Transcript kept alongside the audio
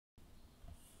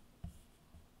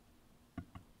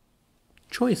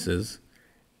choices,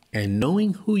 and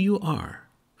knowing who you are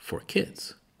for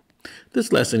kids.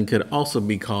 This lesson could also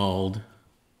be called,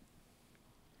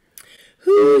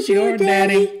 Who's your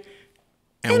daddy?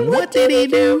 And what did he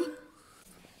do?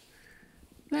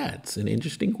 That's an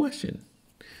interesting question.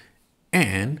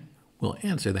 And we'll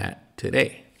answer that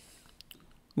today.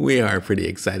 We are pretty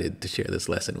excited to share this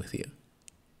lesson with you.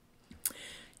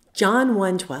 John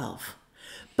 1:12.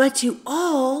 But to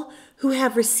all who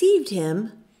have received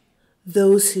him,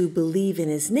 those who believe in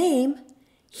his name,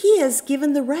 he has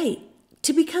given the right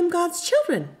to become God's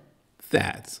children.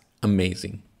 That's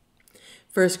amazing.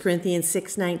 1 Corinthians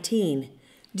 6:19.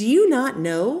 Do you not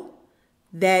know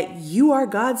that you are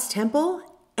God's temple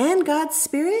and God's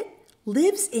Spirit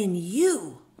lives in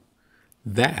you?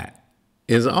 That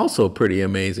is also pretty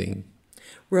amazing.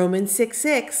 Romans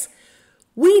 6:6.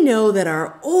 We know that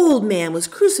our old man was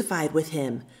crucified with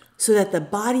him so that the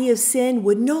body of sin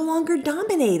would no longer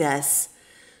dominate us,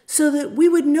 so that we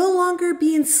would no longer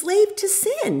be enslaved to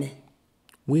sin.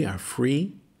 We are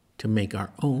free to make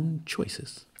our own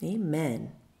choices.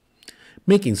 Amen.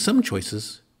 Making some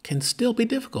choices can still be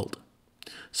difficult.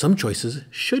 Some choices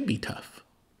should be tough.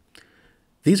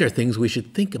 These are things we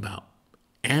should think about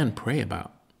and pray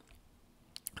about.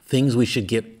 Things we should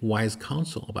get wise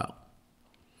counsel about.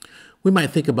 We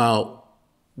might think about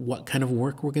what kind of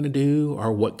work we're going to do,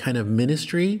 or what kind of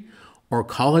ministry or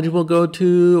college we'll go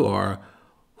to, or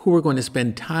who we're going to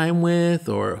spend time with,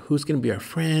 or who's going to be our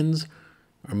friends.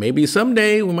 Or maybe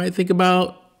someday we might think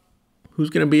about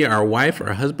who's going to be our wife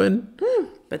or husband.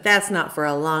 But that's not for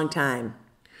a long time.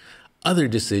 Other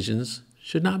decisions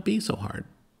should not be so hard.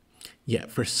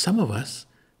 Yet for some of us,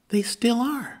 they still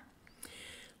are.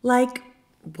 Like,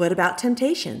 what about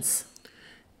temptations?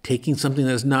 Taking something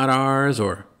that's not ours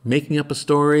or making up a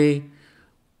story.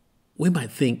 We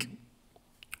might think,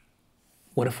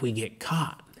 what if we get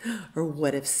caught? Or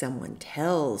what if someone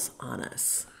tells on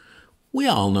us? We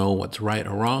all know what's right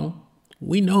or wrong.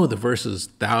 We know the verses,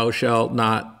 thou shalt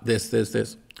not,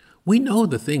 this. We know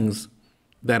the things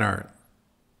that are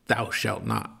thou shalt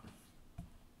not.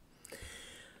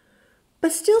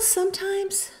 But still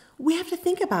sometimes we have to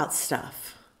think about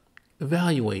stuff.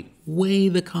 Evaluate, weigh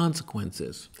the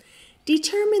consequences.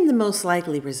 Determine the most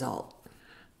likely result.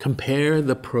 Compare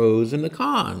the pros and the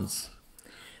cons.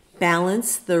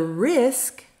 Balance the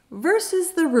risk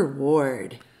versus the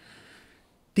reward.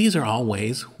 These are all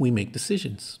ways we make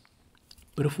decisions.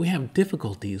 But if we have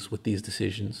difficulties with these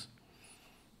decisions,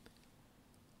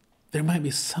 there might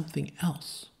be something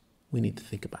else we need to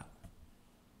think about.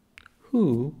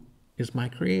 Who is my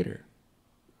creator?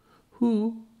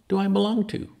 Who do I belong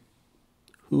to?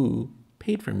 Who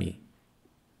paid for me?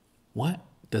 What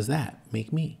does that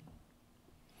make me?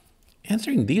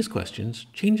 Answering these questions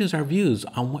changes our views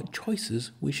on what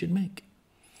choices we should make.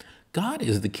 God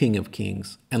is the King of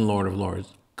Kings and Lord of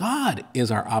Lords. God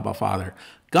is our Abba Father.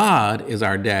 God is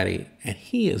our Daddy, and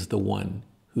He is the one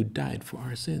who died for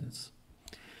our sins.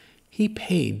 He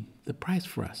paid the price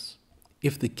for us.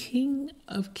 If the King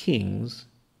of Kings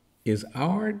is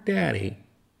our Daddy,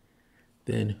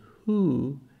 then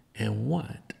who and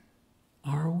what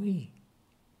are we?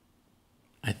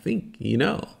 I think you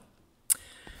know.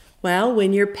 Well,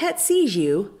 when your pet sees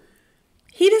you,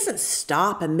 he doesn't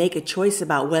stop and make a choice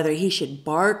about whether he should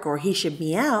bark or he should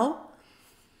meow.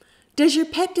 Does your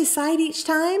pet decide each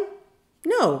time?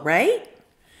 No, right?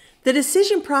 The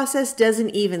decision process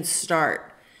doesn't even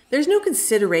start. There's no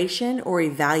consideration or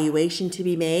evaluation to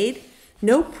be made.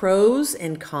 No pros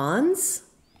and cons.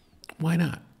 Why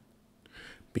not?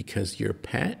 Because your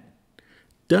pet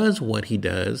does what he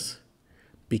does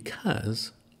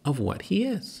because of what he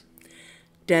is.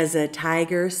 Does a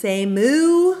tiger say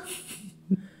moo?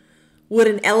 Would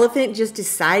an elephant just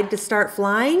decide to start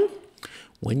flying?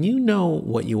 When you know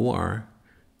what you are,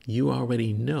 you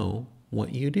already know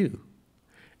what you do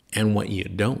and what you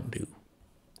don't do.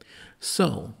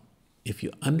 So, if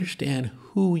you understand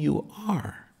who you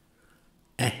are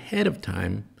ahead of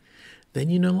time, then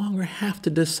you no longer have to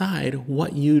decide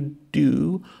what you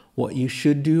do, what you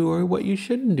should do, or what you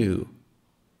shouldn't do.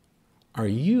 Are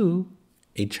you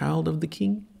a child of the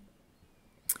King?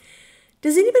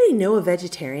 Does anybody know a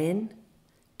vegetarian?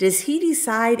 Does he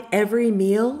decide every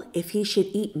meal if he should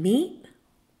eat meat?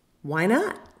 Why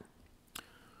not?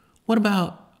 What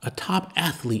about a top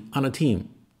athlete on a team?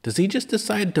 Does he just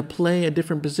decide to play a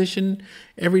different position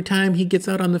every time he gets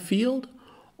out on the field?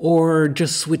 Or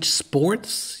just switch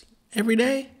sports every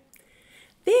day?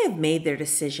 They have made their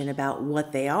decision about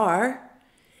what they are,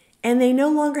 and they no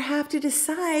longer have to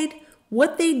decide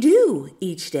what they do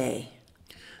each day.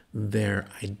 Their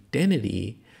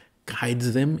identity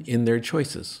guides them in their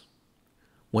choices.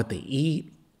 what they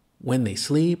eat, when they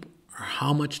sleep, or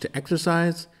how much to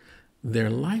exercise. Their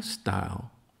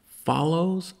lifestyle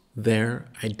follows their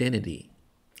identity.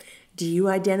 Do you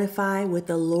identify with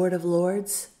the Lord of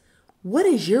Lords? What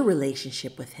is your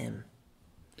relationship with him?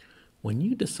 When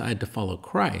you decide to follow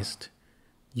Christ,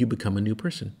 you become a new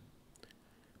person.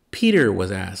 Peter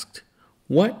was asked,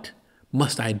 "What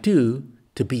must I do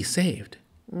to be saved?"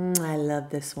 I love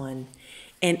this one.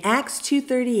 In Acts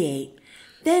 2:38,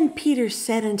 then Peter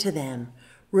said unto them,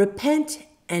 repent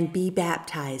and be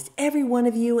baptized, every one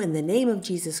of you, in the name of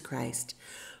Jesus Christ,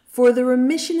 for the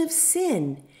remission of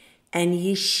sin, and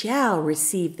ye shall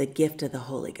receive the gift of the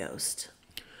Holy Ghost.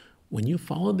 When you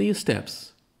follow these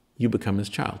steps, you become his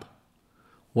child.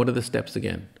 What are the steps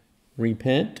again?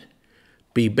 Repent,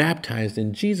 be baptized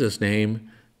in Jesus' name,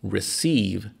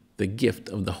 receive the gift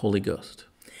of the Holy Ghost.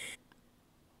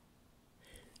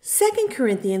 2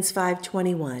 Corinthians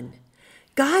 5:21,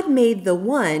 God made the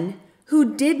one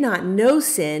who did not know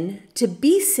sin to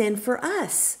be sin for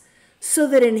us, so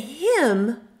that in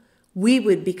him we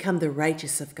would become the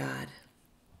righteous of God.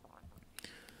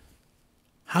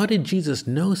 How did Jesus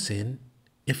know sin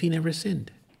if he never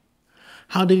sinned?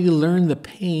 How did he learn the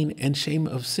pain and shame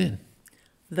of sin?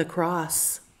 The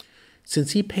cross.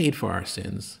 Since he paid for our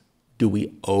sins, do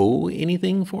we owe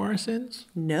anything for our sins?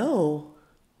 No,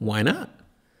 Why not?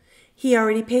 he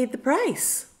already paid the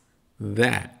price.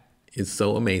 That is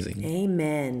so amazing.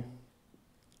 Amen.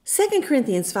 2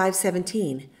 Corinthians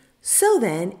 5:17, so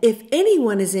then, if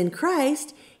anyone is in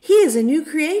Christ, he is a new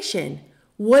creation.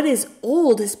 What is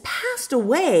old has passed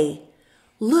away.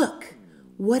 Look,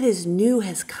 what is new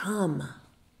has come.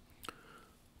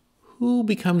 Who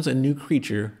becomes a new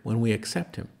creature when we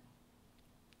accept him?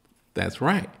 That's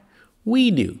right, we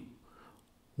do.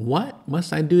 What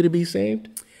must I do to be saved?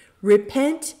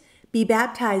 Repent, be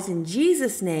baptized in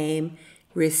Jesus' name,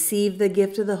 receive the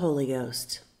gift of the Holy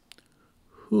Ghost.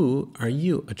 Who are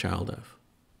you a child of?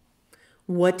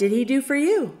 What did he do for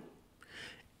you?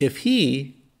 If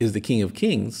he is the King of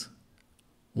Kings,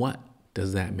 what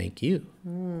does that make you?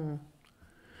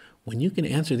 When you can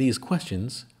answer these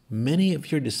questions, many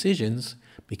of your decisions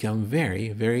become very,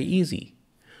 very easy.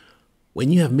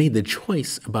 When you have made the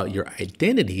choice about your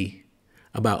identity,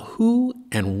 about who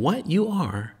and what you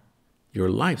are, your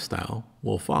lifestyle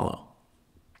will follow.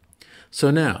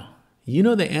 So now, you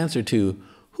know the answer to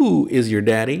who is your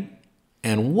daddy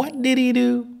and what did he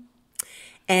do?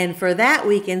 And for that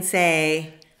we can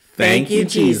say, Thank you,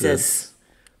 Jesus.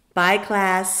 Bye,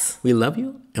 class. We love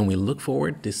you and we look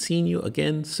forward to seeing you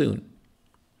again soon.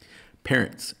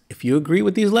 Parents, if you agree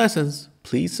with these lessons,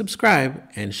 please subscribe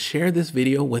and share this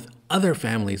video with other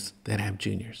families that have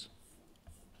juniors.